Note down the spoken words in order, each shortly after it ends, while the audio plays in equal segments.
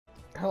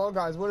Hello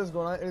guys, what is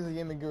going on? It is the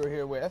Gaming Guru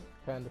here with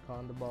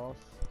PandaCondaBoss,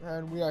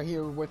 and we are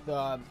here with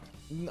the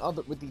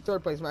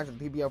third place match of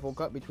the PPF World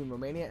Cup between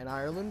Romania and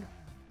Ireland.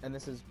 And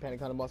this is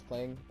PandaCondaBoss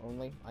playing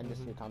only. I'm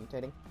just here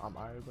commentating. I'm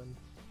Ireland.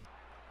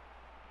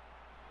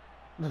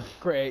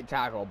 Great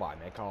tackle by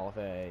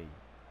McCarthy.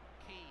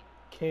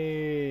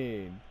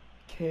 Kane.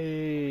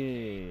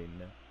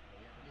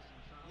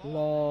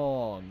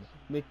 Long.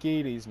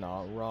 McGeady's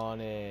not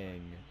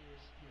running.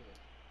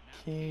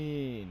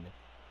 Kane.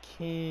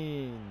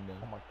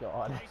 Oh my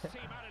god.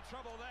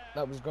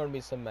 That was going to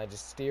be some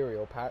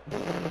magisterial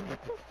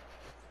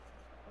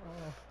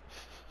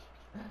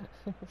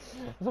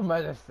some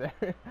magisterial.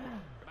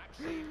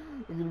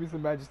 It's going to be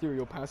some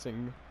magisterial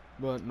passing,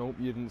 but nope,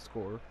 you didn't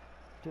score.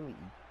 Delete.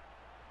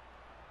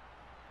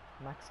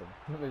 Maxim.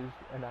 They just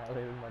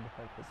annihilated my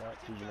defense with that.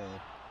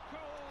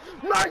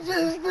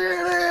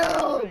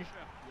 Magisterial!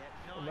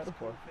 A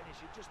metaphor.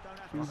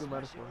 Use a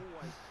metaphor.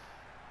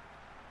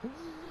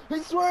 He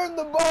swerved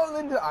the ball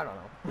into. I don't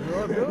know.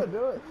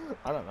 Do it.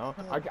 I don't know.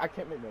 I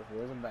can't make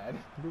metaphors. I'm bad.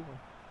 Do one.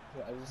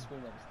 Yeah, I just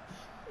screamed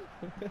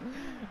that.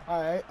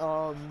 Alright,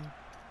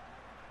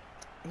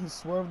 he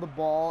swerved the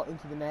ball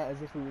into the net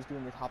as if he was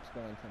doing a top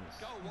spin on tennis.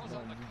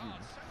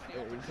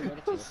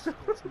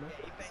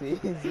 See?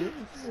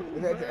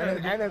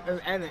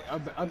 And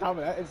on top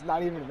of that, it's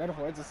not even a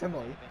metaphor, it's a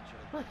simile.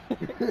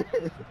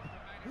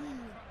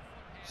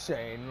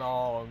 Shane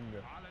Long.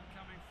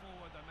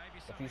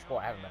 If you score,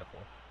 I have a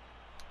metaphor.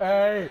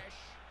 Hey!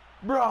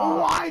 Bro!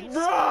 What?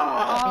 Bro!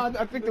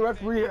 I think the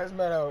referee has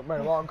made a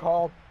long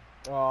call.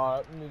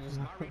 Let me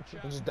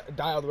just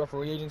dial the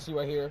referee agency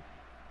right here.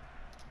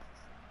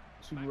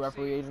 Super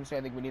referee agency.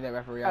 I think we need that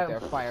referee out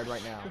there fired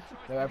right now.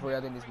 The referee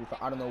I think needs to be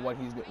fired. I don't know what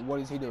he's doing. What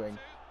is he doing?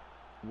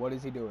 What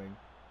is he doing?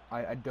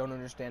 I don't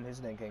understand his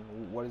thinking.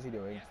 What is he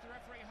doing?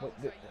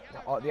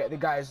 The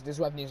guys, this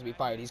ref needs to be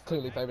fired. He's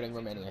clearly favoring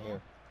Romania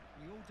here.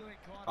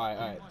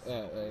 Alright.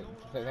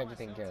 Thanks for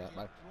taking care of that,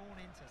 Mike.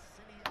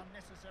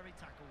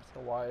 So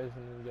why isn't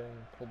he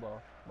getting pulled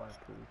off by a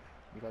crew?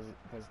 Because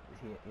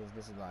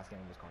this is the last game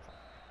of his contract.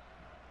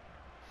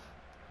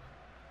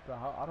 But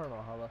I don't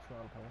know how that's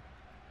not a penalty.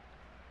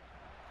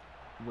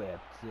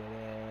 Whipped it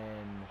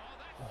in.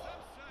 Oh,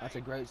 that's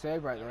a great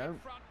save right there.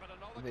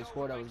 If they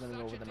scored, I was going to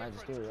go with the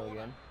magisterial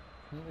again.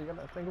 You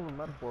gotta think of a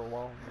metaphor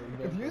while.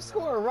 If you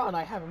score a run,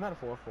 I have a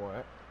metaphor for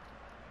it.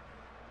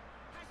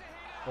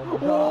 Oh my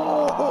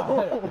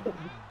god!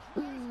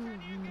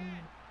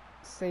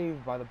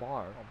 Saved by the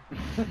bar.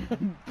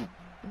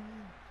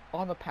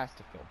 On the pass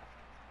to Phil.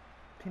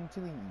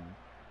 Pintilly.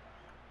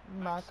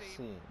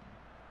 Maxim.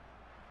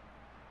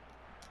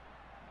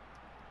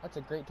 That's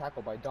a great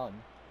tackle by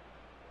Dunn.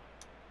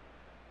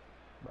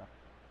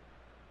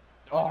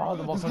 Oh,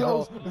 the ball's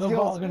control. The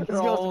ball's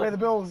control. Skills to pay the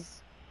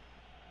bills.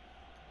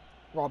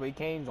 Robbie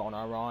Kane's on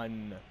a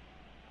run.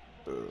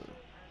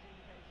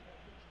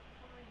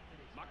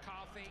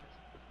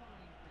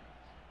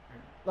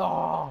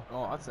 Oh,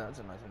 that's a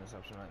nice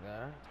interception right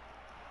there.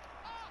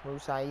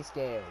 Musai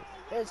scales.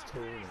 It's 2-0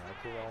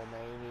 to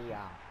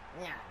Romania.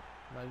 Yeah.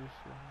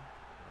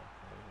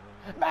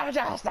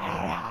 Magisterial.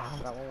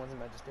 That one wasn't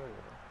magisterial.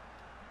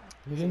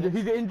 He's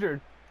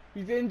injured.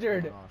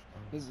 Oh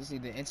you see,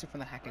 the answer from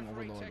the hacking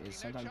overlord is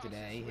sometime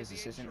today his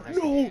assistant has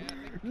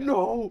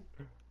No!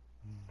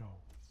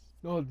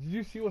 Did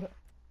you see what?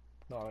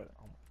 No. Oh my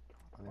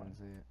god. I didn't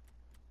see it.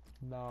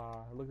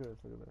 Nah, look at this.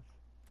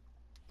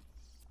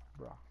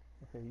 Bruh.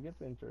 Okay, he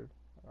gets injured.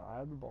 I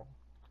have the ball.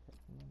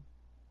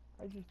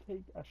 I just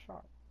take a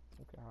shot.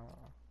 Okay.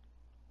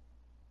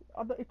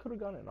 I thought it could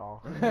have gone in.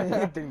 Oh.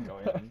 It didn't go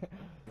in.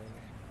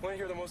 Want to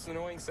hear the most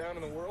annoying sound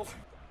in the world?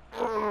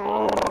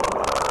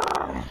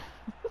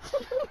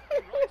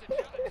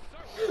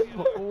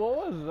 What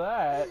was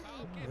that?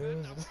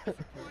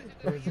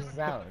 There's a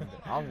sound,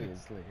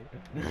 obviously.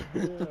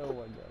 Oh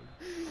my god.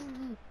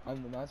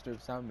 I'm the master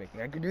of sound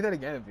making. I could do that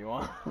again if you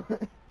want.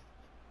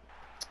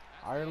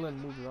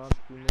 Ireland moves on to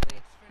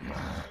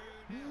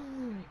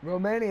 2-0.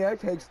 Romania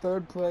takes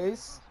third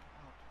place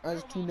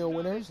as 2-0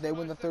 winners. They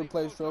win the third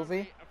place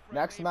trophy.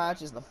 Next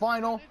match is the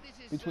final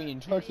between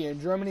Turkey and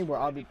Germany, where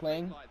I'll be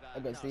playing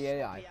against the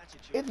AI.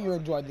 If you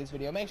enjoyed this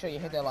video, make sure you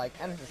hit that like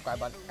and the subscribe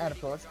button, and of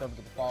course, don't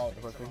forget to follow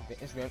the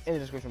Instagram in the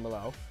description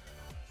below.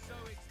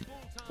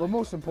 But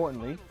most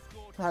importantly,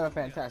 have a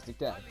fantastic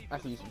day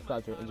after you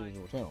subscribe to our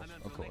individual channels,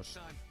 of course.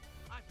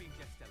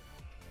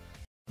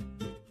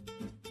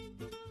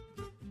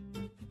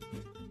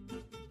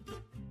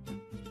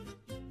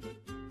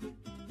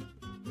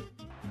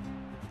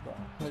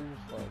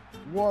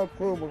 World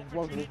Cup was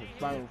supposed to be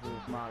final for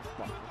this match,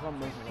 but for some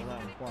reason they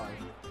ran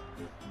twice.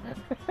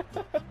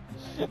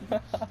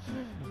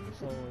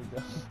 Oh my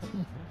god.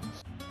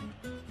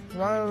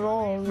 Right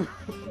along.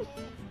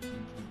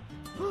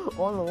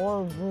 On the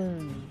one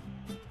thing.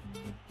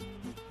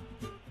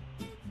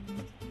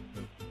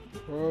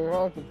 We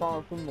have to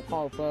find from the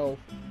car fell.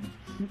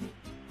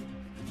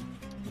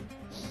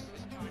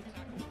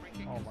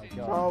 Oh my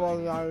god. Oh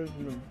my god.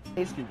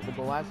 Basically, with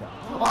the last out.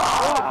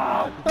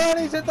 Oh! And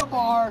he's hit the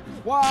bar!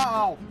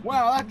 Wow!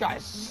 Wow, that guy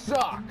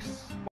sucks!